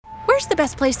Where's the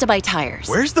best place to buy tires?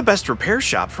 Where's the best repair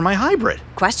shop for my hybrid?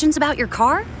 Questions about your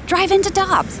car? Drive into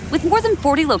Dobbs. With more than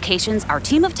 40 locations, our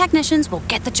team of technicians will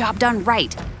get the job done right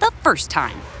the first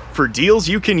time. For deals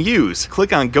you can use,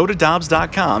 click on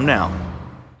gotodobbs.com now.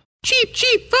 Cheap,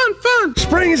 cheap, fun, fun.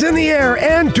 Spring is in the air,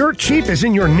 and Dirt Cheap is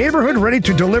in your neighborhood ready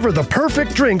to deliver the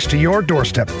perfect drinks to your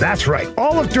doorstep. That's right.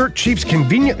 All of Dirt Cheap's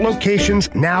convenient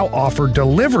locations now offer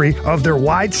delivery of their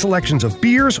wide selections of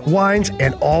beers, wines,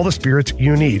 and all the spirits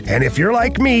you need. And if you're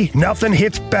like me, nothing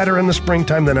hits better in the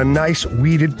springtime than a nice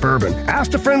weeded bourbon.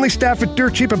 Ask the friendly staff at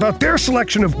Dirt Cheap about their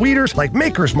selection of weeders like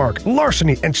Maker's Mark,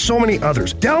 Larceny, and so many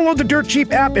others. Download the Dirt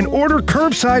Cheap app and order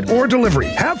curbside or delivery.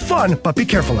 Have fun, but be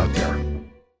careful out there.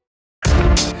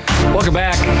 Welcome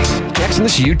back. Jackson,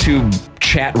 this YouTube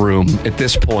chat room at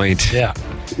this point. Yeah.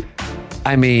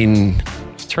 I mean,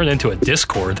 it's turned into a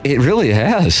Discord. It really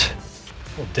has.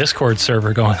 A little Discord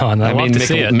server going on. I love to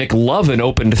see it. McLovin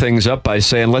opened things up by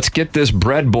saying, let's get this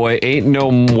bread, boy. Ain't no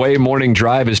way morning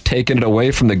drive is taking it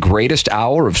away from the greatest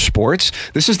hour of sports.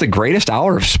 This is the greatest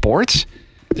hour of sports?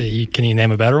 Can you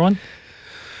name a better one?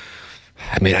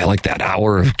 I mean, I like that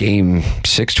hour of Game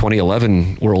 6,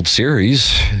 2011 World Series,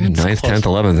 9th, 10th,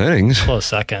 11th innings. Close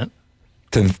second.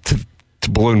 To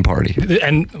Balloon Party.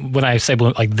 And when I say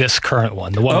balloon, like this current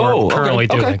one, the one we're currently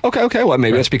doing. Okay. Well,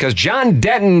 maybe that's because John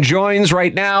Denton joins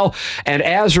right now. And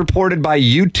as reported by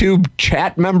YouTube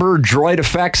chat member Droid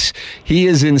Effects, he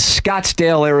is in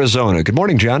Scottsdale, Arizona. Good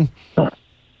morning, John.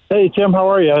 Hey, Tim, how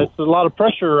are you? It's a lot of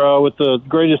pressure with the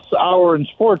greatest hour in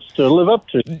sports to live up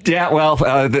to. Yeah, well,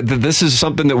 this is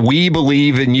something that we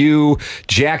believe in you.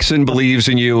 Jackson believes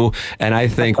in you. And I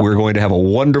think we're going to have a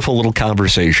wonderful little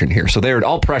conversation here. So there,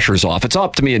 all pressure's off. It's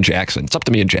up to me and Jackson.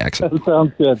 Sounds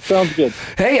good.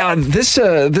 Hey,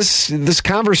 this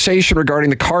conversation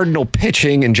regarding the Cardinal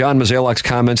pitching and John Mozeliak's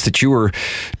comments that you were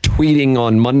tweeting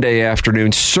on Monday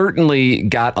afternoon certainly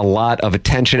got a lot of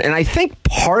attention. And I think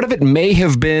part of it may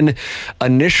have been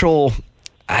initial,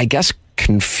 I guess,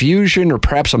 confusion or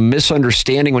perhaps a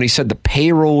misunderstanding when he said the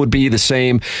payroll would be the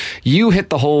same. You hit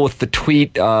the hole with the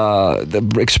tweet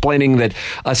explaining that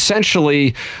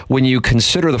essentially when you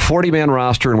consider the 40-man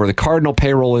roster and where the Cardinal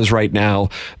payroll is right now,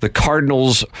 the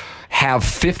Cardinals have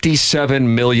 $57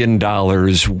 million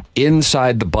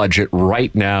inside the budget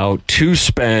right now to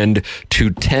spend to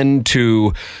tend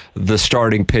to the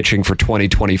starting pitching for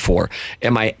 2024.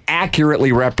 Am I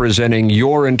accurately representing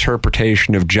your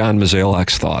interpretation of John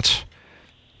Mozeliak's thoughts?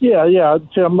 Yeah,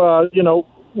 Tim.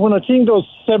 When a team goes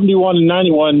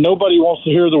 71-91, nobody wants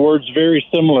to hear the words very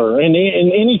similar in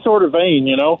any sort of vein,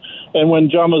 And when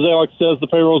John Mozeliak says the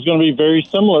payroll is going to be very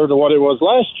similar to what it was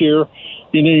last year,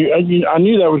 I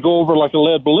knew that would go over like a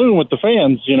lead balloon with the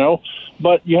fans,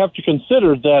 But you have to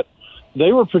consider that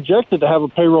they were projected to have a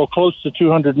payroll close to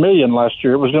 $200 million last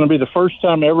year. It was going to be the first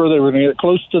time ever they were going to get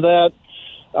close to that.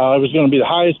 It was going to be the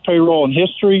highest payroll in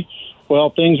history. Well,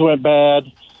 things went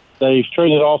bad. They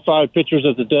traded all 5 pitchers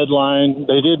at the deadline.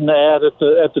 They didn't add at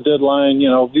the deadline.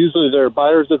 Usually they're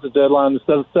buyers at the deadline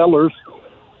instead of sellers.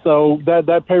 So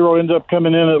that payroll ended up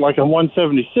coming in at like a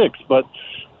 176. But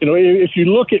if you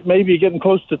look at maybe getting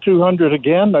close to 200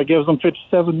 again, that gives them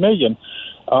 $57 million.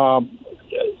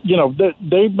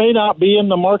 They may not be in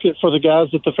the market for the guys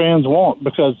that the fans want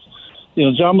because,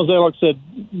 John Mozeliak said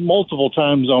multiple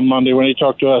times on Monday when he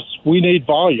talked to us, we need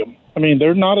volume. I mean,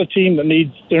 they're not a team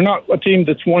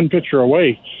that's one pitcher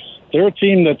away. They're a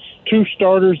team that's 2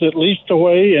 starters at least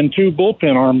away and 2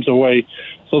 bullpen arms away.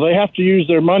 So they have to use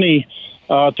their money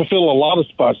to fill a lot of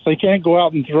spots. They can't go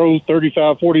out and throw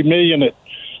 $35-40 million at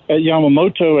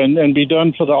Yamamoto and be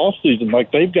done for the offseason.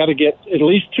 Like, they've got to get at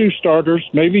least 2 starters,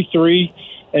 maybe 3,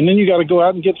 and then you got to go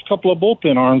out and get a couple of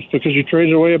bullpen arms because you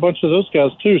traded away a bunch of those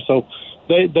guys too. So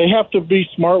they have to be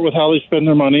smart with how they spend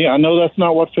their money. I know that's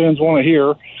not what fans want to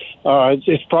hear.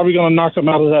 It's probably going to knock them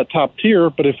out of that top tier,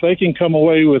 but if they can come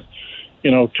away with, 2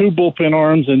 bullpen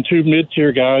arms and 2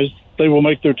 mid-tier guys, they will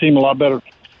make their team a lot better.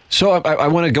 So I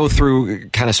want to go through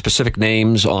kind of specific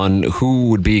names on who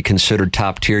would be considered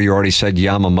top tier. You already said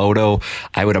Yamamoto.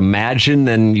 I would imagine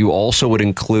then you also would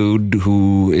include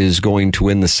who is going to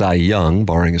win the Cy Young,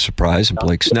 barring a surprise, and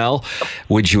Blake Snell.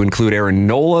 Would you include Aaron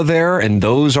Nola there? And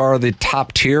those are the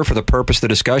top tier for the purpose of the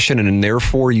discussion, and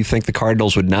therefore you think the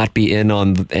Cardinals would not be in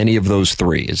on any of those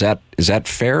 3. Is that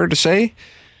fair to say?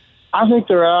 I think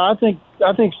they're out.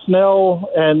 I think Snell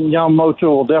and Yamamoto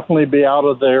will definitely be out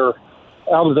of their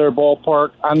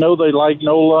ballpark. I know they like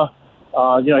Nola.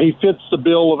 He fits the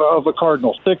bill of a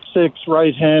Cardinal. 6'6",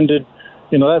 right-handed.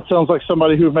 That sounds like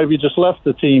somebody who maybe just left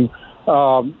the team.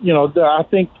 I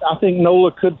think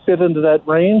Nola could fit into that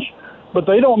range, but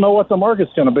they don't know what the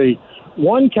market's going to be.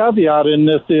 one caveat in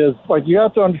this is, like, you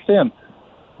have to understand,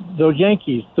 the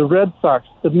Yankees, the Red Sox,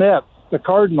 the Mets, the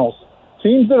Cardinals,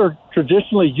 teams that are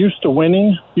traditionally used to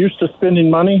winning, used to spending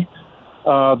money,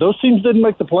 those teams didn't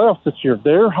make the playoffs this year.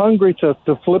 They're hungry to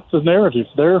flip the narrative.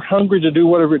 They're hungry to do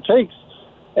whatever it takes.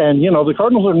 And, the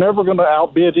Cardinals are never going to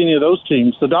outbid any of those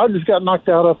teams. The Dodgers got knocked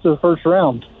out after the first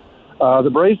round. The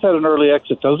Braves had an early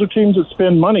exit. Those are teams that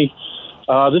spend money.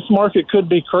 This market could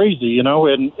be crazy,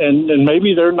 and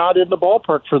maybe they're not in the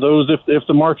ballpark for those if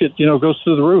the market, goes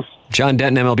through the roof. John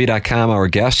Denton, MLB.com, our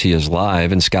guest. He is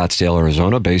live in Scottsdale,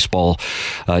 Arizona. Baseball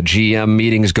GM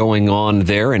meetings going on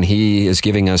there, and he is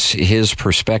giving us his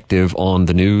perspective on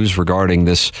the news regarding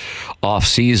this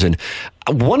offseason.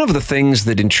 One of the things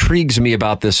that intrigues me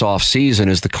about this offseason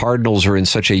is the Cardinals are in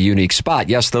such a unique spot.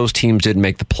 Yes, those teams didn't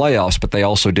make the playoffs, but they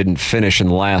also didn't finish in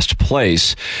last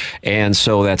place. And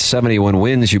so that 71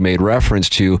 wins you made reference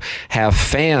to have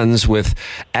fans with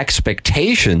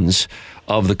expectations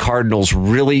of the Cardinals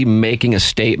really making a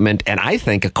statement and I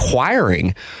think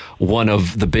acquiring one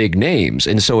of the big names.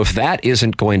 And so if that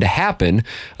isn't going to happen,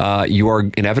 you are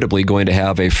inevitably going to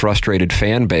have a frustrated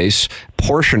fan base,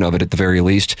 portion of it at the very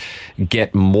least,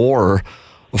 get more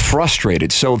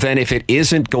frustrated. So then if it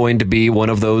isn't going to be one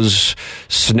of those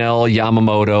Snell,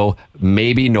 Yamamoto,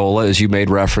 maybe Nola, as you made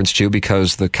reference to,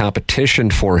 because the competition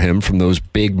for him from those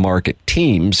big market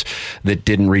teams that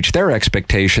didn't reach their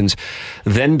expectations,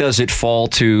 then does it fall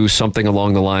to something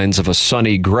along the lines of a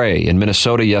Sonny Gray in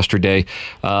Minnesota yesterday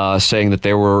saying that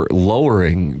they were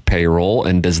lowering payroll,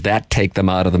 and does that take them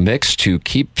out of the mix to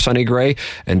keep Sonny Gray?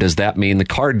 And does that mean the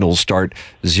Cardinals start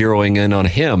zeroing in on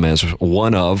him as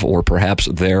one of, or perhaps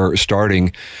their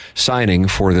starting signing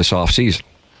for this offseason?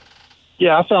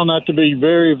 Yeah, I found that to be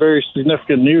very, very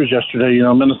significant news yesterday.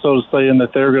 Minnesota's saying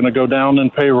that they're going to go down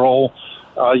in payroll.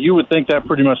 You would think that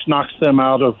pretty much knocks them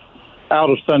out of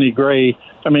Sonny Gray.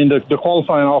 I mean, the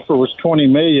qualifying offer was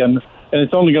 $20 million, and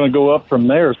it's only going to go up from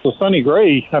there. So Sonny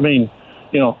Gray,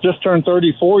 just turned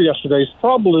 34 yesterday. He's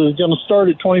probably going to start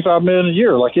at $25 million a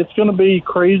year. Like, it's going to be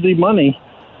crazy money.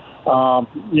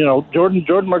 Jordan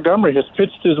Montgomery has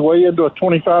pitched his way into a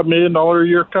 $25 million a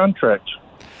year contract.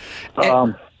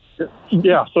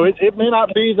 Yeah, so it may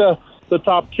not be the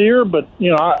top tier, but,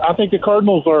 I think the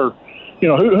Cardinals are,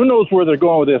 who knows where they're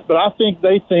going with this. But I think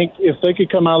they think if they could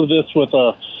come out of this with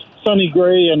a Sonny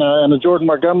Gray and a Jordan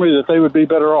Montgomery, that they would be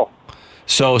better off.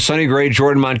 So Sonny Gray,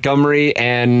 Jordan Montgomery,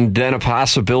 and then a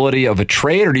possibility of a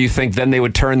trade? Or do you think then they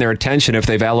would turn their attention, if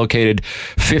they've allocated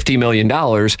 $50 million,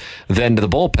 then to the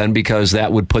bullpen, because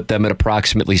that would put them at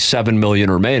approximately $7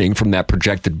 million remaining from that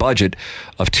projected budget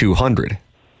of $200?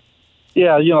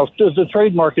 Yeah, the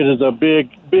trade market is a big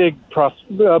part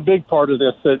of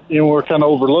this that we're kind of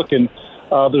overlooking.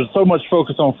 There's so much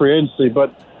focus on free agency, but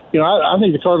I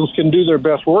think the Cardinals can do their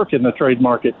best work in the trade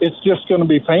market. It's just going to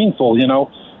be painful,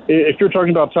 If you're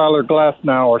talking about Tyler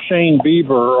Glasnow or Shane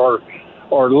Bieber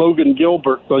or Logan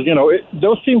Gilbert, but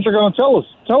those teams are going to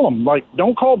tell them like,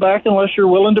 don't call back unless you're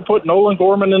willing to put Nolan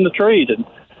Gorman in the trade, and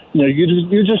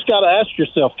you just got to ask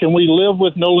yourself, can we live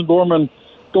with Nolan Gorman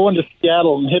going to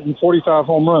Seattle and hitting 45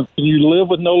 home runs? Can you live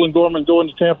with Nolan Gorman going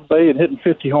to Tampa Bay and hitting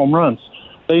 50 home runs?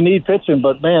 They need pitching,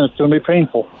 but, man, it's going to be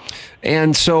painful.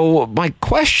 And so my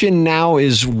question now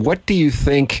is, what do you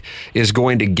think is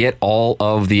going to get all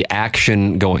of the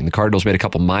action going? The Cardinals made a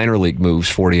couple minor league moves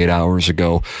 48 hours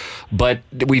ago, but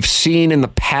we've seen in the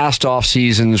past off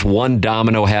seasons, one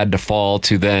domino had to fall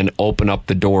to then open up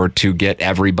the door to get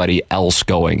everybody else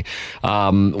going.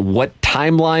 What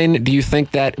timeline do you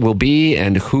think that will be,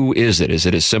 and who is it? Is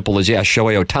it as simple as,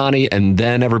 Shohei Ohtani and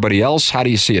then everybody else? How do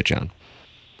you see it, John?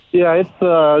 Yeah, it's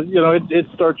it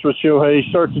starts with Shohei,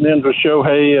 starts and ends with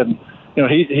Shohei, and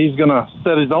he's going to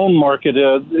set his own market.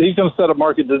 He's going to set a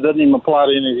market that doesn't even apply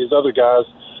to any of these other guys.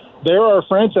 There are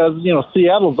franchises.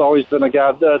 Seattle's always been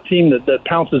a team that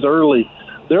pounces early.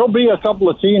 There'll be a couple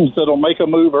of teams that'll make a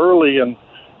move early, and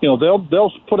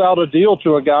they'll put out a deal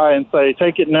to a guy and say,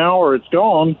 take it now or it's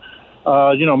gone.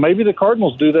 Maybe the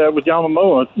Cardinals do that with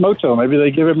Yamamoto. Maybe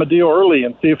they give him a deal early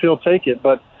and see if he'll take it.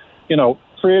 But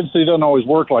free agency doesn't always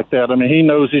work like that. I mean, he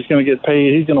knows he's going to get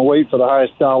paid. He's going to wait for the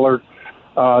highest dollar.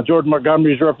 Jordan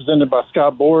Montgomery is represented by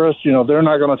Scott Boras. They're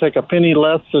not going to take a penny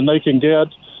less than they can get.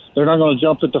 They're not going to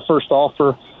jump at the first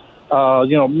offer.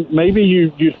 Maybe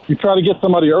you try to get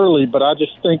somebody early, but I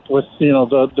just think with,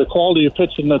 the quality of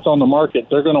pitching that's on the market,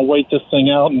 they're going to wait this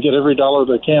thing out and get every dollar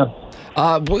they can.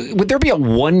 Would there be a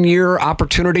one-year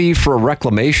opportunity for a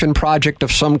reclamation project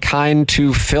of some kind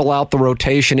to fill out the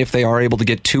rotation if they are able to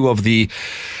get two of the,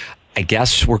 I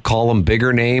guess we'll call them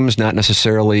bigger names, not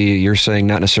necessarily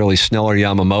Snell or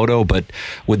Yamamoto, but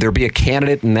would there be a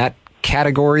candidate in that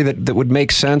category that would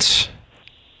make sense?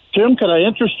 Tim, could I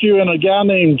interest you in a guy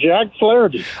named Jack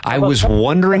Flaherty? I was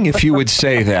wondering if you would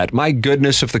say that. My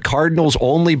goodness, if the Cardinals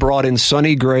only brought in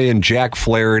Sonny Gray and Jack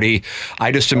Flaherty,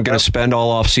 I just am going to spend all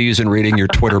off season reading your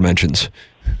Twitter mentions.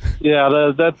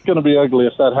 Yeah, that's going to be ugly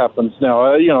if that happens.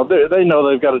 Now, they know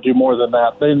they've got to do more than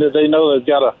that. They know they've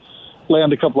got to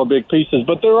land a couple of big pieces.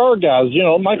 But there are guys,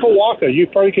 Michael Wacha, you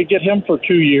probably could get him for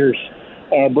 2 years,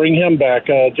 bring him back.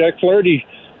 Jack Flaherty,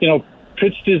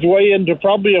 pitched his way into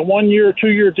probably a 1 year or 2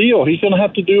 year deal. He's going to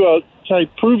have to do a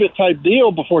prove it type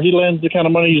deal before he lands the kind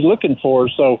of money he's looking for.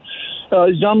 So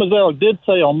John Mozeliak did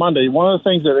say on Monday, one of the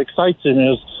things that excites him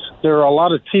is there are a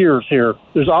lot of tiers here.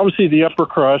 There's obviously the upper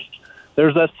crust.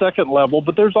 There's that second level,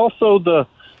 but there's also the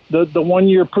 1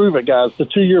 year prove it guys, the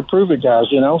 2 year prove it guys,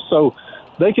 so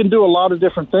they can do a lot of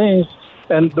different things.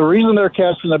 And the reason they're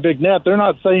casting a big net, they're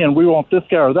not saying we want this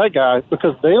guy or that guy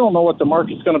because they don't know what the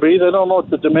market's going to be. They don't know what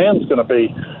the demand's going to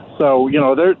be. So,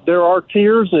 there are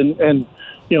tiers and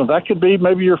that could be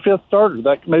maybe your fifth starter.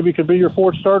 That maybe could be your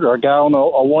fourth starter, a guy on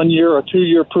a 1 year or 2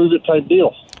 year prove it type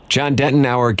deal. John Denton,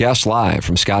 our guest live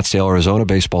from Scottsdale, Arizona.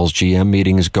 Baseball's GM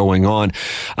meeting is going on.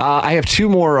 I have two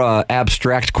more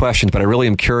abstract questions, but I really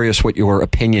am curious what your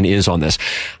opinion is on this.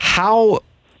 How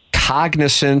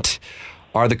cognizant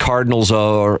are the Cardinals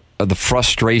of the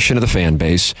frustration of the fan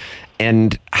base,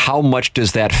 and how much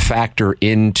does that factor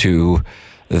into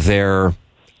their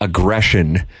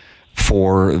aggression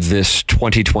for this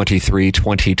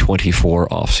 2023-2024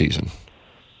 offseason?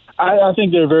 I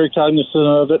think they're very cognizant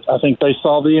of it. I think they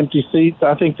saw the empty seats.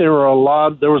 I think there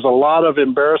was a lot of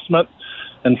embarrassment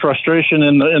and frustration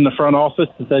in the front office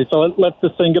that they thought, let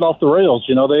this thing get off the rails.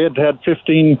 They had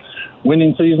 15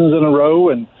 winning seasons in a row,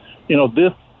 and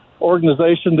this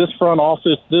organization, this front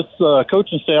office, this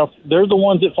coaching staff, they're the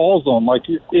ones it falls on. Like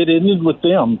it ended with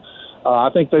them. I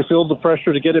think they feel the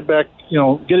pressure to get it back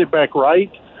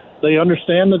right. They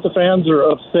understand that the fans are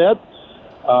upset.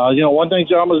 One thing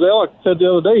John Mozeliak said the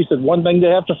other day, he said one thing they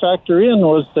have to factor in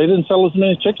was they didn't sell as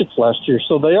many tickets last year.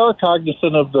 So they are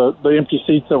cognizant of the empty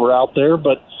seats that were out there.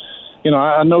 But,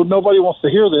 I know nobody wants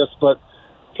to hear this, but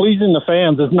pleasing the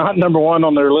fans is not number one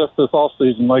on their list this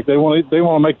offseason. Like they want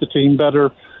to make the team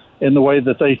better in the way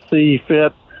that they see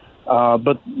fit.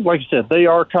 But like I said, they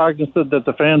are cognizant that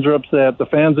the fans are upset. The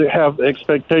fans have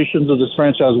expectations of this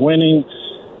franchise winning.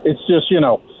 It's just,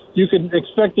 you can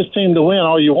expect this team to win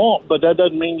all you want, but that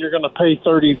doesn't mean you're going to pay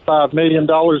 $35 million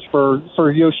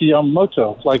for Yoshi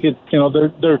Yamamoto. Like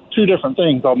they're two different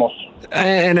things almost.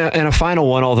 And a final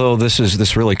one, although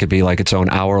this really could be like its own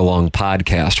hour-long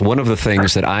podcast. One of the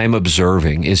things that I'm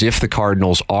observing is if the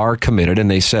Cardinals are committed,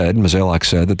 and Mozeliak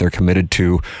said that they're committed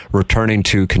to returning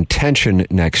to contention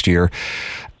next year,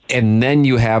 and then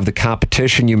you have the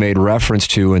competition you made reference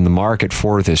to in the market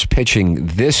for this pitching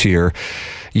this year,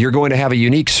 you're going to have a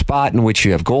unique spot in which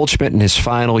you have Goldschmidt in his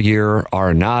final year,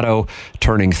 Arenado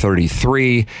turning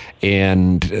 33,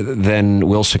 and then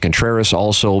Wilson Contreras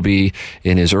also will be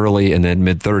in his early and then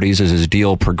mid-30s as his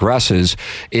deal progresses.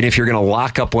 And if you're going to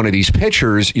lock up one of these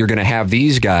pitchers, you're going to have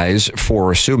these guys,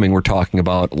 for assuming we're talking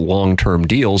about long-term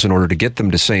deals in order to get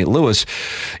them to St. Louis,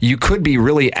 you could be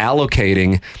really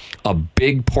allocating a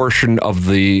big portion of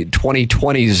the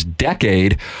 2020s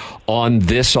decade on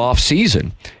this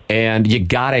offseason. And you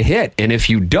got to hit. And if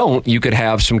you don't, you could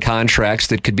have some contracts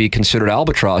that could be considered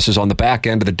albatrosses on the back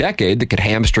end of the decade that could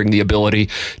hamstring the ability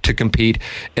to compete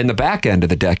in the back end of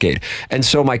the decade. And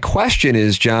so my question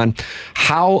is, John,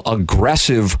 how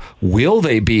aggressive will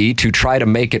they be to try to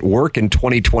make it work in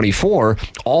 2024,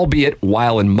 albeit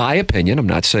while, in my opinion, I'm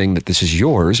not saying that this is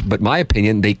yours, but my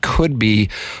opinion, they could be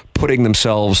putting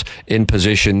themselves in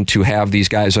position to have these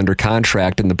guys under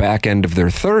contract in the back end of their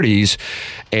 30s.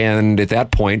 And at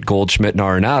that point, Goldschmidt and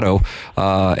Arenado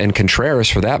and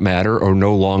Contreras, for that matter, are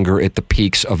no longer at the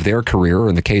peaks of their career, or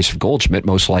in the case of Goldschmidt,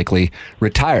 most likely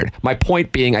retired. My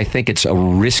point being, I think it's a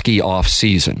risky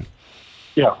off-season.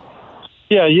 Yeah,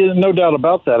 no doubt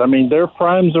about that. I mean, their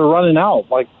primes are running out.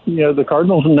 Like, the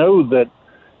Cardinals know that,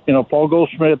 Paul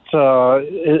Goldschmidt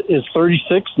is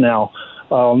 36 now.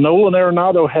 Nolan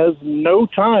Arenado has no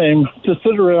time to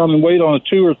sit around and wait on a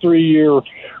 2 or 3 year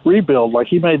rebuild. Like,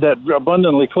 he made that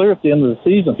abundantly clear at the end of the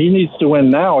season. He needs to win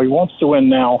now. He wants to win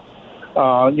now.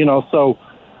 So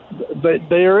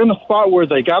they are in a spot where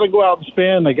they got to go out and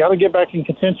spend. They got to get back in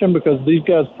contention because these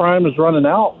guys' prime is running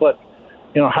out. But,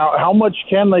 how much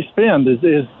can they spend is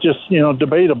just,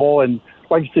 debatable. And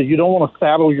like I said, you don't want to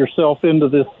saddle yourself into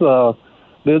this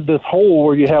hole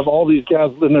where you have all these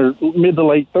guys in their mid to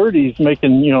late 30s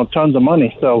making, tons of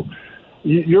money. So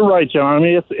you're right, John. I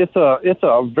mean, it's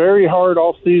a very hard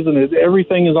off season.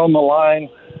 Everything is on the line.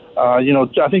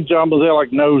 I think John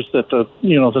Mozeliak knows that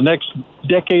the next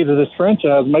decade of this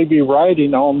franchise may be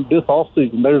riding on this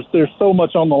offseason. There's so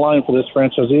much on the line for this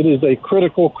franchise. It is a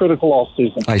critical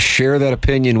offseason. I share that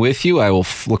opinion with you. I will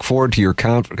look forward to your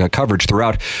coverage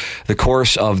throughout the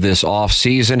course of this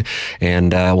offseason,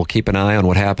 and we'll keep an eye on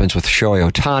what happens with Shohei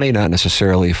Ohtani, not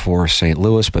necessarily for St.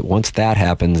 Louis, but once that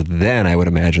happens, then I would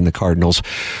imagine the Cardinals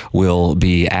will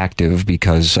be active,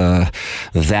 because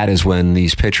that is when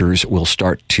these pitchers will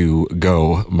start to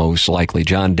go, most likely.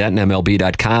 John Denton,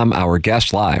 MLB.com, our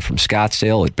guest live from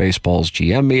Scottsdale at baseball's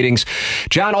GM meetings.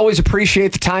 John, always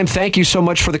appreciate the time. Thank you so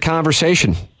much for the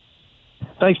conversation.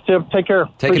 Thanks, Tim. Take care.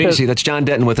 Take it easy. That's John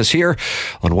Denton with us here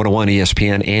on 101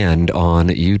 ESPN and on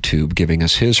YouTube, giving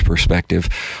us his perspective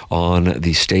on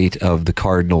the state of the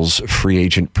Cardinals' free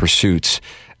agent pursuits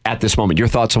at this moment. Your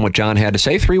thoughts on what John had to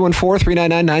say?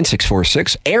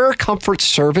 314-399-9646. Air Comfort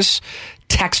Service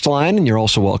text line, and you're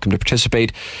also welcome to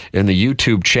participate in the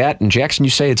YouTube chat. And Jackson, you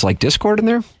say it's like Discord in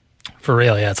there? For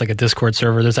real, yeah. It's like a Discord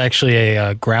server. There's actually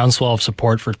a groundswell of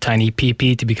support for Tiny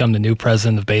PP to become the new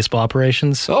president of baseball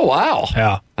operations. Oh, wow.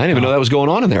 Yeah. I didn't even know that was going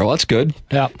on in there. Well, that's good.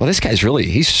 Yeah. Well, this guy's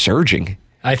he's surging.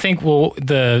 I think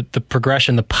the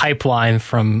progression, the pipeline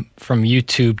from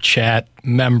YouTube chat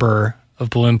member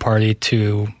of Balloon Party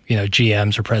to,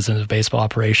 GMs or president of baseball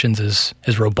operations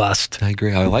is robust. I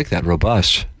agree. I like that.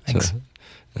 Robust. Thanks.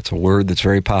 That's a word that's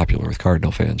very popular with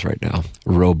Cardinal fans right now.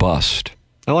 Robust.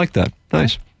 I like that.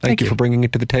 Nice. Thank you for bringing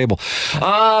it to the table.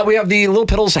 We have the Little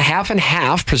Piddles Half and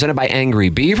Half presented by Angry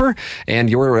Beaver, and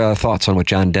your thoughts on what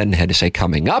John Denton had to say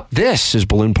coming up. This is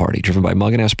Balloon Party, driven by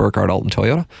Mug & S. Burkhardt Alton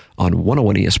Toyota on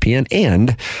 101 ESPN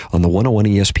and on the 101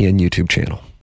 ESPN YouTube channel.